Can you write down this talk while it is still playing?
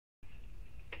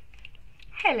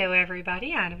Hello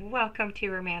everybody and welcome to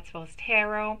Romancefull's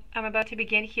Tarot. I'm about to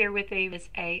begin here with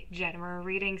a general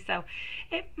reading, so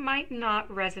it might not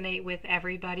resonate with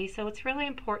everybody, so it's really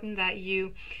important that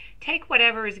you take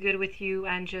whatever is good with you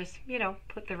and just,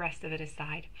 put the rest of it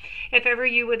aside. If ever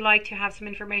you would like to have some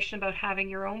information about having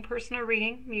your own personal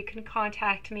reading, you can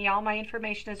contact me. All my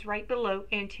information is right below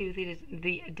into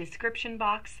the description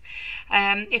box.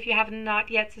 If you have not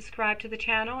yet subscribed to the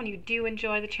channel and you do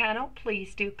enjoy the channel,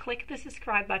 please do click the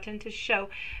subscribe button to show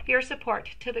your support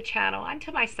to the channel and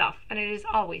to myself, and it is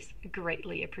always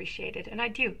greatly appreciated, and I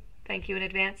do thank you in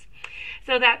advance.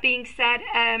 So that being said,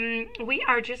 we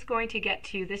are just going to get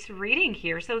to this reading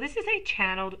here. So this is a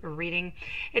channeled reading.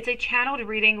 It's a channeled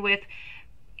reading with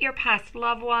your past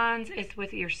loved ones. It's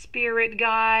with your spirit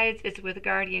guides. It's with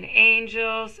guardian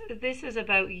angels. This is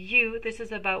about you. This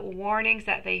is about warnings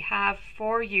that they have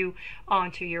for you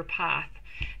onto your path.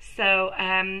 So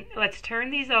let's turn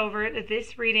these over.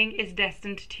 This reading is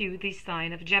destined to the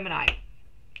sign of Gemini.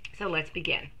 So let's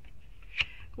begin.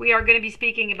 We are going to be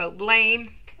speaking about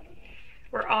blame.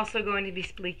 We're also going to be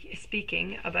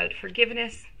speaking about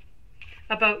forgiveness,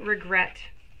 about regret,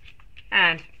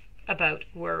 and about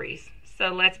worries. So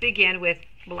let's begin with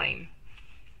blame.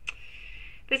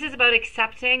 This is about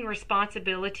accepting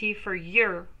responsibility for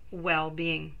your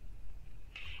well-being.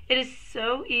 It is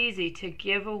so easy to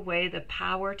give away the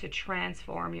power to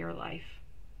transform your life.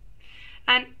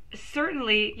 And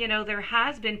certainly, there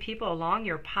has been people along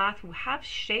your path who have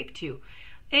shaped you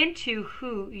into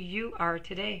who you are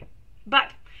today.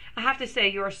 But I have to say,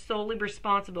 you are solely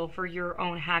responsible for your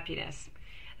own happiness.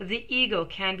 The ego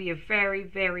can be a very,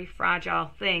 very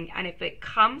fragile thing, and if it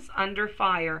comes under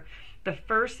fire, the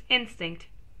first instinct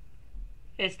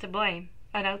is to blame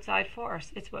an outside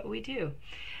force. It's what we do.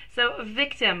 So, a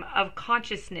victim of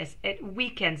consciousness, it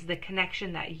weakens the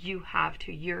connection that you have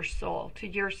to your soul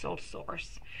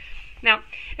source. Now,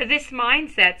 this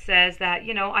mindset says that,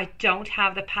 I don't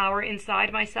have the power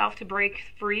inside myself to break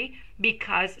free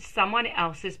because someone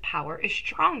else's power is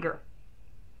stronger.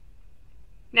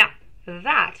 Now,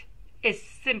 that is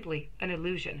simply an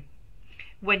illusion.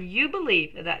 When you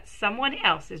believe that someone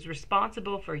else is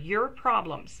responsible for your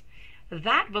problems,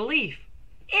 that belief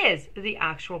is the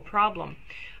actual problem.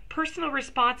 Personal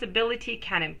responsibility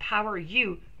can empower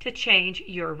you to change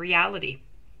your reality.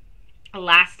 A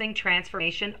lasting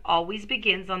transformation always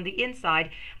begins on the inside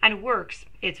and works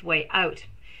its way out.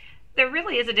 There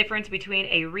really is a difference between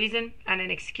a reason and an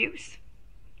excuse.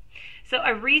 So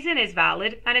a reason is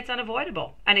valid and it's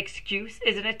unavoidable. An excuse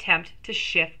is an attempt to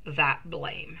shift that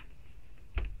blame.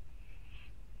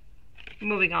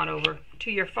 Moving on over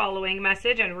to your following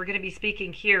message, and we're going to be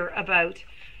speaking here about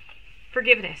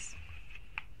forgiveness.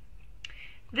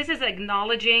 This is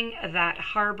acknowledging that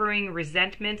harboring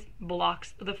resentment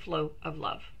blocks the flow of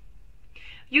love.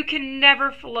 You can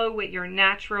never flow with your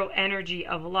natural energy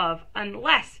of love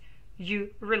unless you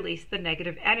release the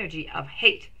negative energy of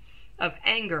hate, of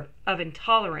anger, of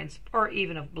intolerance, or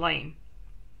even of blame.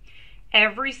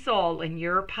 Every soul in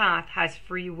your path has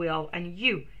free will, and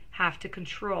you have to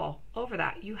control over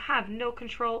that. You have no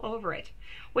control over it.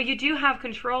 What you do have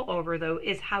control over, though,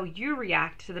 is how you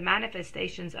react to the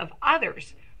manifestations of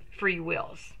others' free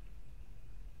wills.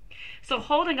 So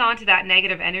holding on to that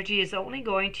negative energy is only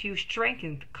going to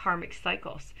strengthen karmic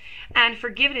cycles, and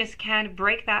forgiveness can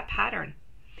break that pattern.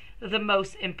 The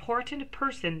most important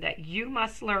person that you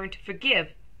must learn to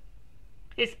forgive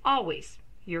is always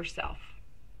yourself.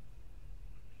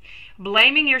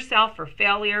 Blaming yourself for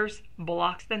failures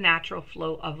blocks the natural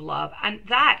flow of love, and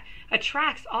that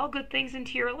attracts all good things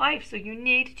into your life. So you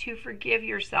need to forgive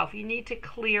yourself. You need to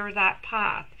clear that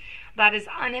path. That is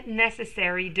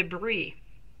unnecessary debris.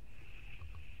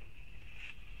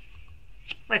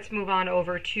 Let's move on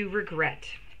over to regret.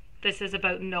 This is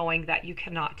about knowing that you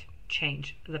cannot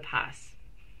change the past.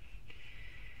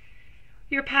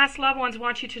 Your past loved ones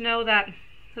want you to know that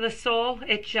the soul,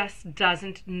 it just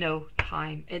doesn't know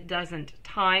time. It doesn't.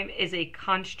 Time is a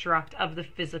construct of the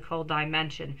physical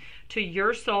dimension. To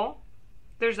your soul,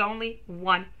 there's only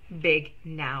one big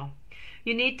now.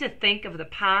 You need to think of the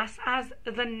past as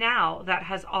the now that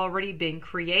has already been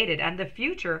created, and the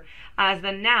future as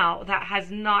the now that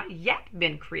has not yet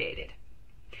been created.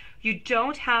 You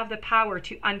don't have the power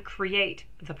to uncreate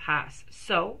the past.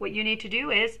 So what you need to do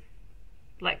is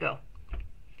let go.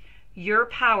 Your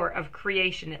power of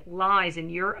creation, it lies in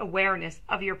your awareness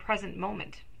of your present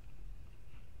moment.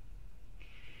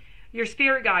 Your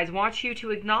spirit guides want you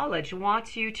to acknowledge,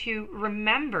 want you to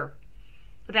remember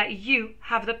that you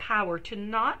have the power to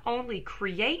not only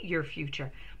create your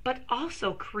future, but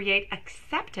also create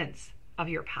acceptance of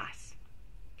your past.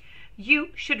 You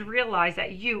should realize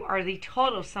that you are the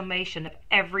total summation of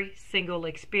every single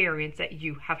experience that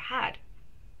you have had.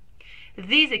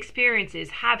 These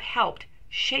experiences have helped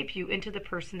shape you into the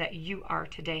person that you are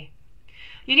today.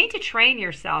 You need to train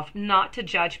yourself not to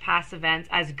judge past events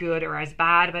as good or as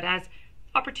bad, but as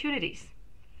opportunities.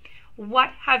 What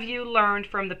have you learned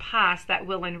from the past that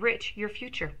will enrich your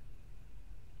future?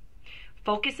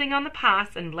 Focusing on the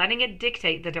past and letting it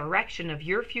dictate the direction of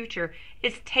your future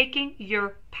is taking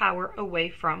your power away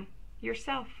from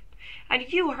yourself.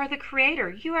 And you are the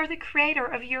creator. You are the creator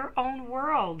of your own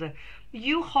world.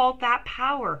 You hold that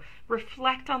power.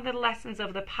 Reflect on the lessons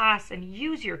of the past and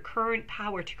use your current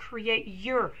power to create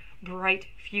your bright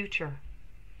future.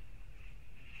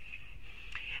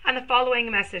 And the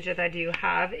following message that I do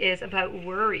have is about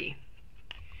worry.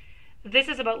 This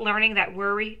is about learning that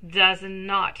worry does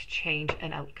not change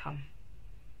an outcome.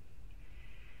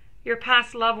 Your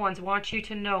past loved ones want you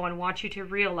to know and want you to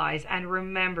realize and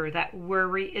remember that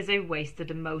worry is a wasted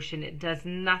emotion. It does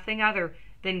nothing other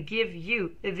than give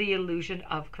you the illusion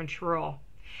of control.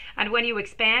 And when you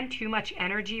expand too much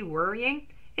energy worrying,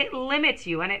 it limits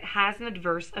you and it has an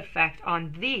adverse effect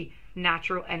on the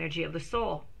natural energy of the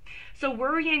soul. So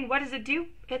worrying, what does it do?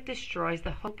 It destroys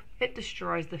the hope, it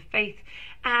destroys the faith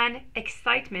and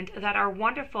excitement that are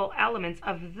wonderful elements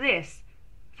of this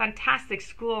fantastic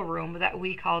schoolroom that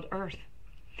we called Earth.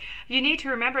 You need to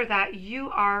remember that you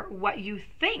are what you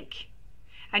think,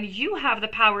 and you have the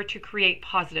power to create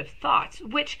positive thoughts,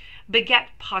 which beget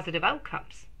positive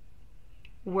outcomes.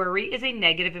 Worry is a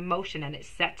negative emotion and it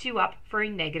sets you up for a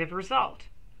negative result.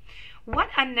 What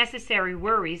unnecessary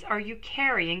worries are you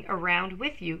carrying around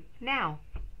with you now?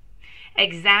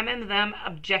 Examine them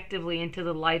objectively into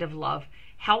the light of love.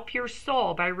 Help your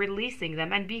soul by releasing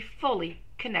them and be fully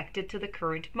connected to the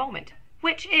current moment,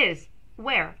 which is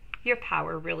where your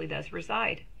power really does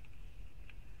reside.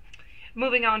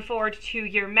 Moving on forward to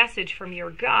your message from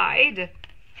your guide.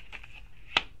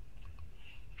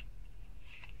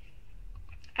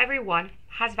 Everyone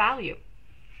has value.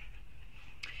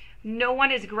 No one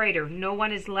is greater, no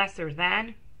one is lesser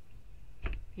than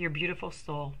your beautiful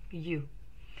soul, you.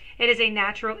 It is a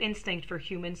natural instinct for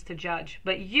humans to judge,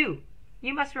 but you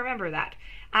must remember that.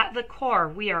 At the core,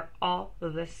 we are all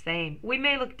the same. We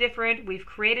may look different, we've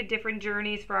created different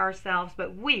journeys for ourselves,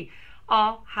 but we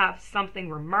all have something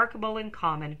remarkable in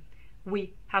common.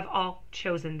 We have all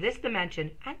chosen this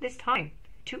dimension at this time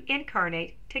to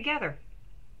incarnate together.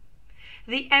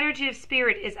 The energy of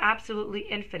spirit is absolutely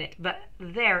infinite, but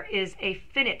there is a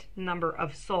finite number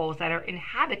of souls that are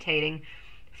inhabiting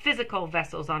physical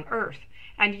vessels on Earth,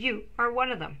 and you are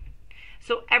one of them.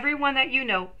 So everyone that you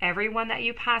know, everyone that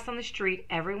you pass on the street,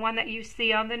 everyone that you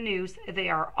see on the news, they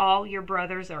are all your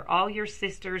brothers or all your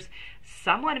sisters.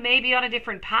 Someone may be on a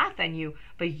different path than you,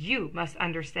 but you must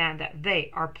understand that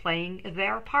they are playing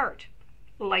their part,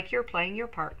 like you're playing your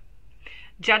part.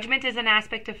 Judgment is an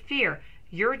aspect of fear.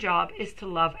 Your job is to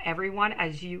love everyone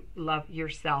as you love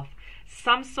yourself.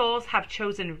 Some souls have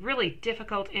chosen really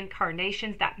difficult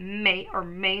incarnations that may or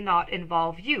may not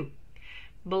involve you.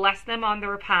 Bless them on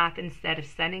their path instead of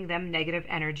sending them negative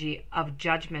energy of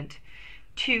judgment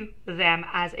to them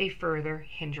as a further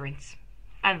hindrance.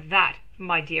 And that,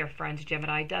 my dear friends,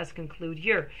 Gemini, does conclude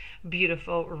your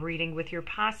beautiful reading with your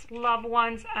past loved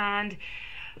ones and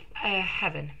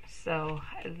heaven. So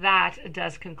that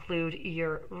does conclude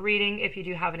your reading. If you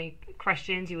do have any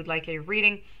questions, you would like a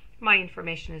reading, my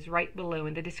information is right below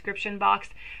in the description box.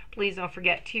 Please don't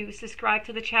forget to subscribe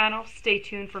to the channel. Stay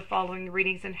tuned for following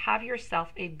readings and have yourself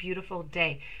a beautiful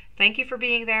day. Thank you for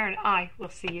being there, and I will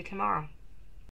see you tomorrow.